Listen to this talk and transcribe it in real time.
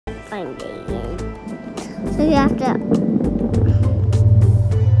fun game. So you have to.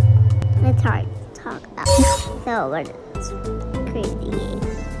 It's hard to talk about. So, but it's a crazy game.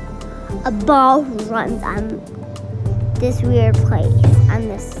 A ball runs on this weird place on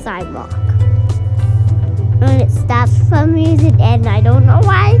this sidewalk. And it stops for some reason, and I don't know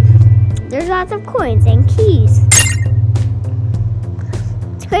why. There's lots of coins and keys.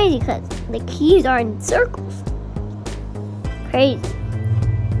 It's crazy because the keys are in circles. Crazy.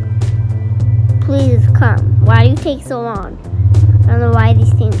 Please come. Why do you take so long? I don't know why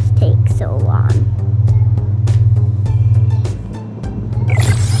these things take so long.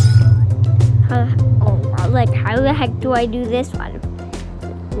 How the heck do I do this one?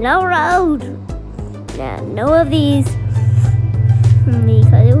 No road. Yeah, no of these.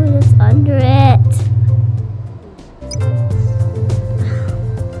 Because it was just under it.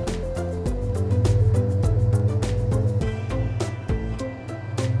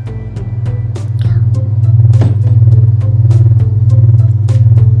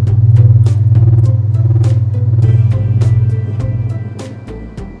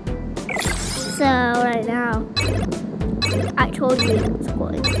 So right now, I told you it's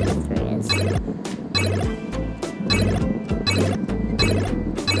going to be serious.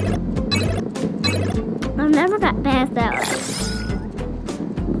 I'll never got past that one.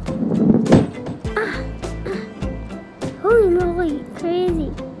 Holy moly,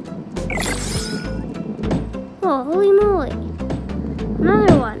 crazy. Oh, holy moly.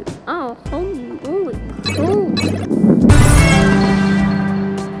 Another one. Oh, holy moly, cool.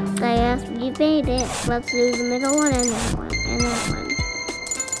 I guess we made it. Let's do the middle one and that one and that one.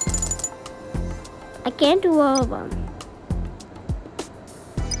 I can't do all of them.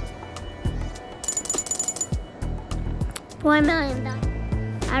 $1 million.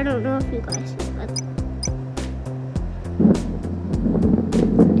 I don't know if you guys see, but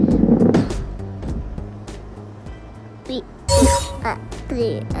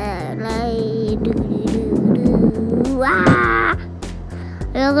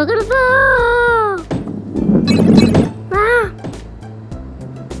look at the ball! Ah!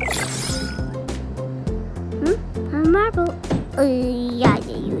 A marble.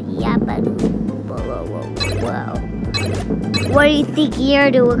 Whoa. What do you think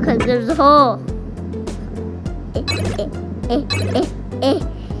you're doing? Because there's a hole. Okay.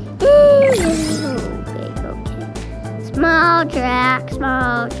 Small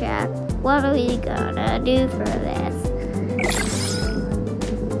track. What are we gonna do for this?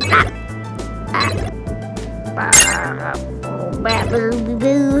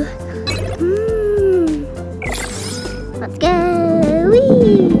 Let's go!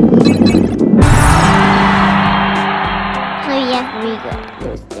 Whee! So you have to rego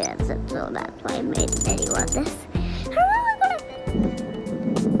this dance, so that's why I made a video on this.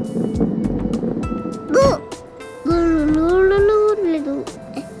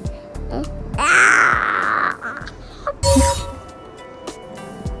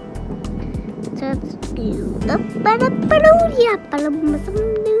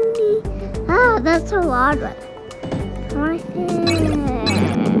 Oh, that's a hard one.